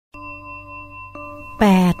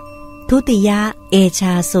8. ทุติยเอช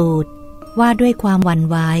าสูตรว่าด้วยความหวั่น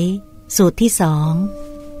ไหวสูตรที่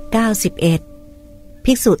2 91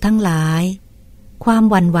ภิกษุทั้งหลายความ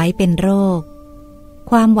หวั่นไหวเป็นโรค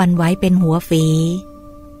ความหวั่นไหวเป็นหัวฝี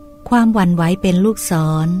ความหวั่นไหวเป็นลูกศ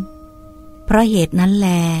รเพราะเหตุนั้นแล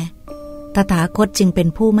ตถาคตจึงเป็น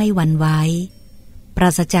ผู้ไม่หวั่นไหวปรา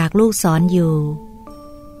ศจากลูกศรอยู่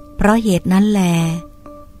เพราะเหตุนั้นแล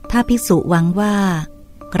ถ้าภิกษุหวังว่า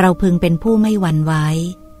เราพึงเป็นผู้ไม่หวั่นไหว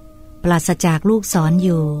ปราศจากลูกศรอ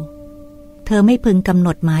ยู่เธอไม่พึงกำหน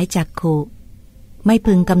ดหมายจักขุไม่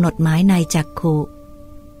พึงกำหนดหมายในจักขุ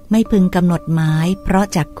ไม่พึงกำหนดหมายเพราะ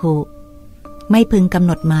จักขุไม่พึงกำห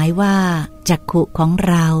นดหมายว่าจักขุของ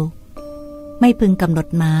เราไม่พึงกำหนด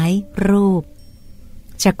หมายรูป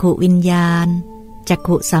จักขุวิญญาณจัก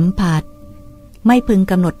ขุสัมผัสไม่พึง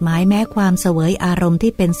กำหนดหมายแม้ความเสวยอารมณ์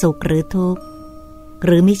ที่เป็นสุขหรือทุกข์ห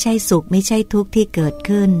รือมิใช่สุขมิใช่ทุกข์ที่เกิด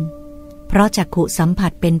ขึ้นเพราะจักขุสัมผั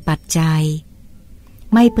สเป็นปัจจัย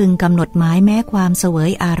ไม่พึงกำหนดหมายแม้ความเสว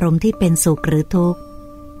ยอารมณ์ที่เป็นสุขหรือทุกข์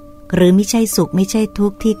หรือมิใช่สุขมิใช่ทุ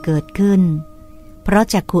กข์ที่เกิดขึ้นเพราะ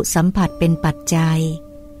จักขุสัมผัสเป็นปัจจัย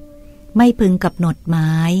ไม่พึงกำหนดหม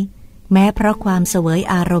ายแม้เพราะความเสวย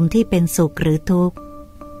อารมณ์ที่เป็นสุขหรือทุกข์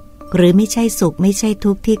หรือมิใช่สุขมิใช่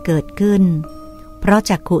ทุกข์ที่เกิดขึ้นเพราะ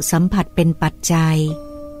จักขุสัมผัสเป็นปัจจัย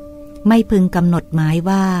ไม่พึงกำหนดหมาย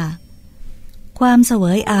ว่าความเสว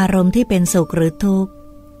ยอารมณ์ที่เป็นสุขหรือทุกข์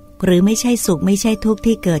หรือไม่ใช่สุขไม่ใช่ทุกข์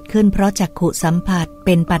ที่เกิดขึ้นเพราะจักขุสัมผัสเ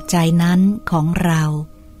ป็นปัจจัยนั้นของเรา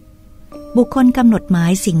บุคคลกำหนดหมา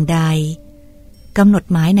ยสิ่งใดกำหนด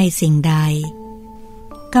หมายในสิ่งใด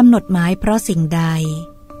กำหนดหมายเพราะสิ่งใด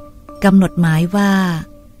กำหนดหมายว่า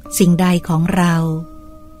สิ่งใดของเรา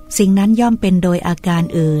สิ่งนั้นย่อมเป็นโดยอาการ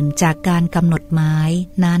อื่นจากการกำหนดหมาย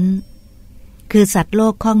นั้นคือสัตว์โล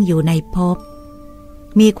กข้องอยู่ในภพ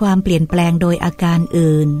มีความเปลี่ยนแปลงโดยอาการ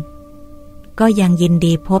อื่นก็ยังยิน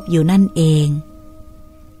ดีภพอยู่นั่นเอง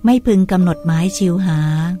ไม่พึงกำหนดหมายชิวหา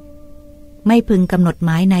ไม่พึงกำหนดหม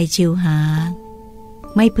ายในชิวหา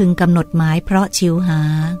ไม่พึงกำหนดหมายเพราะชิวหา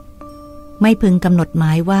ไม่พึงกำหนดหม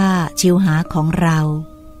ายว่าชิวหาของเรา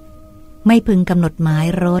ไม่พึงกำหนดหมาย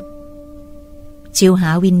รสชิวหา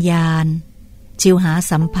วิญญาณชิวหา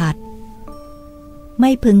สัมผัสไ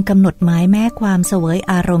ม่พึงกำหนดหมายแม้ความเสวย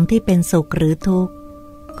อารมณ์ที่เป็นสุขหรือทุกข์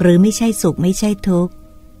หรือไม่ใช่สุขไม่ใช่ทุกข์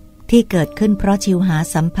ที่เกิดขึ้นเพราะชิวหา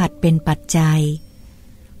สัมผัสเป็นปัจจัย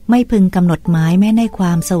ไม่พึงกำหนดหมายแม้ในคว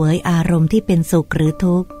ามเสวยอารมณ์ที่เป็นสุขหรือ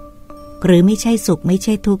ทุกข์หรือไม่ใช่สุขไม่ใ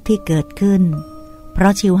ช่ทุกข์ที่เกิดขึ้นเพรา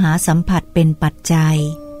ะชิวหาสัมผัสเป็นปัจจัย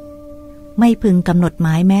ไม่พึงกำหนดหม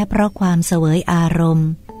ายแม้เพราะความเสวยอารมณ์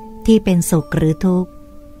ที่เป็นสุขหรือทุกข์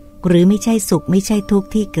หรือไม่ใช่สุขไม่ใช่ทุกข์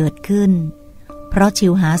ที่เกิดขึ้นเพราะชิ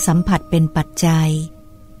วหาสัมผัสเป็นปัจจัย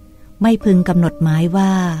ไม่พึงกำหนดหมายว่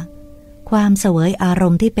าความเสวยอาร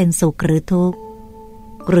มณ์ที่เป็นสุขหรือทุกข์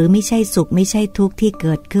หรือไม่ใช่สุขไม่ใช่ทุกข์ที่เ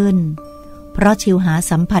กิดขึ้นเพราะชิวหา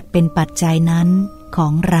สัมผัสเป็นปัจจัยนั้นขอ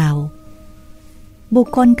งเราบุค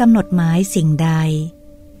คลกำหนดหมายสิ่งใด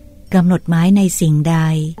กำหนดหมายในสิ่งใด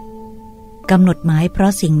กำหนดหมายเพรา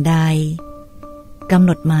ะสิ่งใดกำห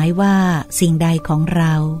นดหมายว่าสิ่งใดของเร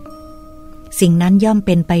าสิ่งนั้นย่อมเ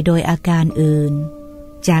ป็นไปโดยอาการอื่น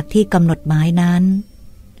จากที่กำหนดหมายนั้น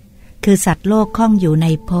คือสัตว์โลกข้องอยู่ใน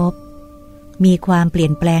ภพมีความเปลี่ย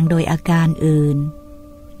นแปลงโดยอาการอื่น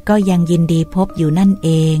ก็ยังยินดีภพอยู่นั่นเอ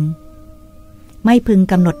งไม่พึง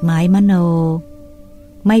กำหนดหมายมโน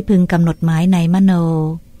ไม่พึงกำหนดหมายในมโน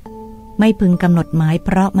ไม่พึงกำหนดหมายเพ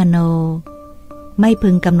ราะมโนไม่พึ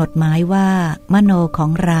งกำหนดหมายว่ามโนขอ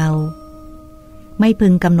งเราไม่พึ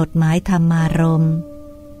งกำหนดหมายธรรมารมณ์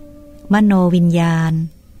มโนวิญญาณ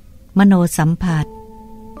มโนสัมผัส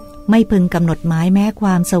ไม่พึงกำหนดหมายแม้คว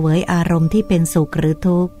ามเสวยอารมณ์ที่เป็นสุขหรือ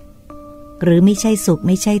ทุกข์หรือไม่ใช่สุขไ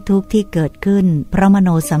ม่ใช่ทุกข์ที่เกิดขึ้นเพราะมโน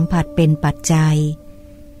สัมผัสเป็นปัจจัย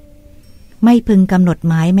ไม่พึงกำหนด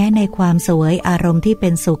หมายแม้ในความเสวยอารมณ์ที่เป็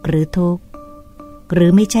นสุขหรือทุกข์หรื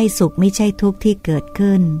อไม่ใช่สุขไม่ใช่ทุกข์ที่เกิด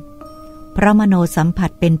ขึ้นเพราะมโนสัมผัส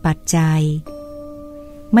เป็นปัจจัย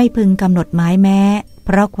ไม่พึงกำหนดหมายแม้เพ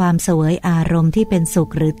ราะความเสวยอารมณ์ที่เป็นสุ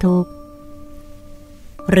ขหรือทุกข์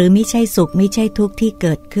หรือไม่ใช่สุขไม่ใช่ทุกข์ที่เ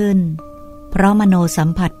กิดขึ้นเพราะมโนสัม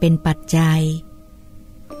ผัสเป็นปัจจัย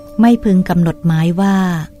ไม่พึงกำหนดหมายว่า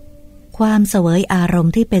ความเสวยอารม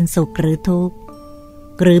ณ์ที่เป็นสุขหรือทุกข์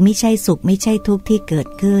หรือไม่ใช่สุขไม่ใช่ทุกข์ที่เกิด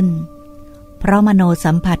ขึ้นเพราะมโน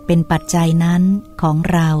สัมผัสเป็นปัจจัยนั้นของ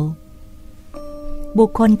เราบุค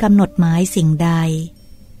คลกำหนดหมายสิ่งใด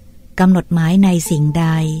กำหนดหมายในสิ่งใด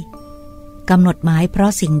กำหนดหมายเพรา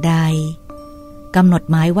ะสิ่งใดกำหนด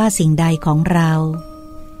หมายว่าสิ่งใดของเรา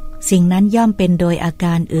สิ่งนั้นย่อมเป็นโดยอาก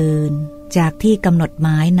ารอื่นจากที่กำหนดหม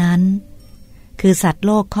ายนั้นคือสัตว์โ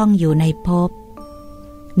ลกข้องอยู่ในภพ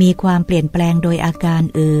มีความเปลี่ยนแปลงโดยอาการ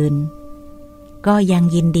อื่นก็ยัง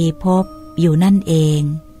ยินดีพบอยู่นั่นเอง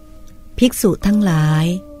ภิกษุทั้งหลาย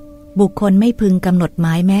บุคคลไม่พึงกำหนดหม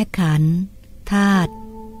ายแม้ขันธ์ธาตุ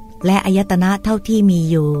และอายตนะเท่าที่มี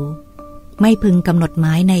อยู่ไม่พึงกำหนดหม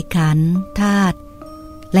ายในขันธ์ธาตุ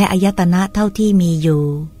และอายตนะเท่าที่มีอยู่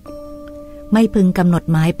ไม่พึงกำหนด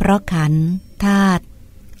หมายเพราะขันธ์ธาตุ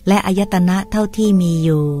และอายตนะเท่าที่มีอ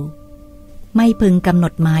ยู่ไม่พึงกำหน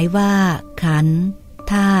ดหมายว่าขันธ์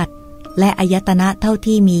ธาตุและอายตนะเท่า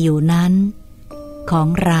ที่มีอยู่นั้นของ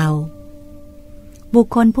เราบุค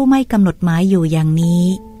คลผู้ไม่กำหนดหมายอยู่อย่างนี้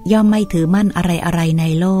ย่อมไม่ถือมั่นอะไรใน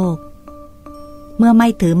โลกเมื่อไม่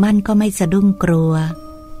ถือมั่นก็ไม่สะดุ้งกลัว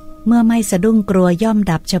เมื่อไม่สะดุ้งกลัวย่อม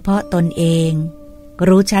ดับเฉพาะตนเอง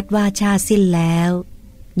รู้ชัดว่าชาติสิ้นแล้ว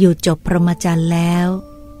อยู่จบพรหมจรรย์แล้ว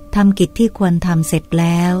ทำกิจที่ควรทำเสร็จแ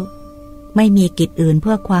ล้วไม่มีกิจอื่นเ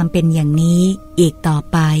พื่อความเป็นอย่างนี้อีกต่อ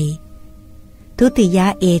ไปทุติย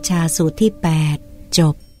เอชาสูตรที่ 8 จ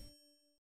บ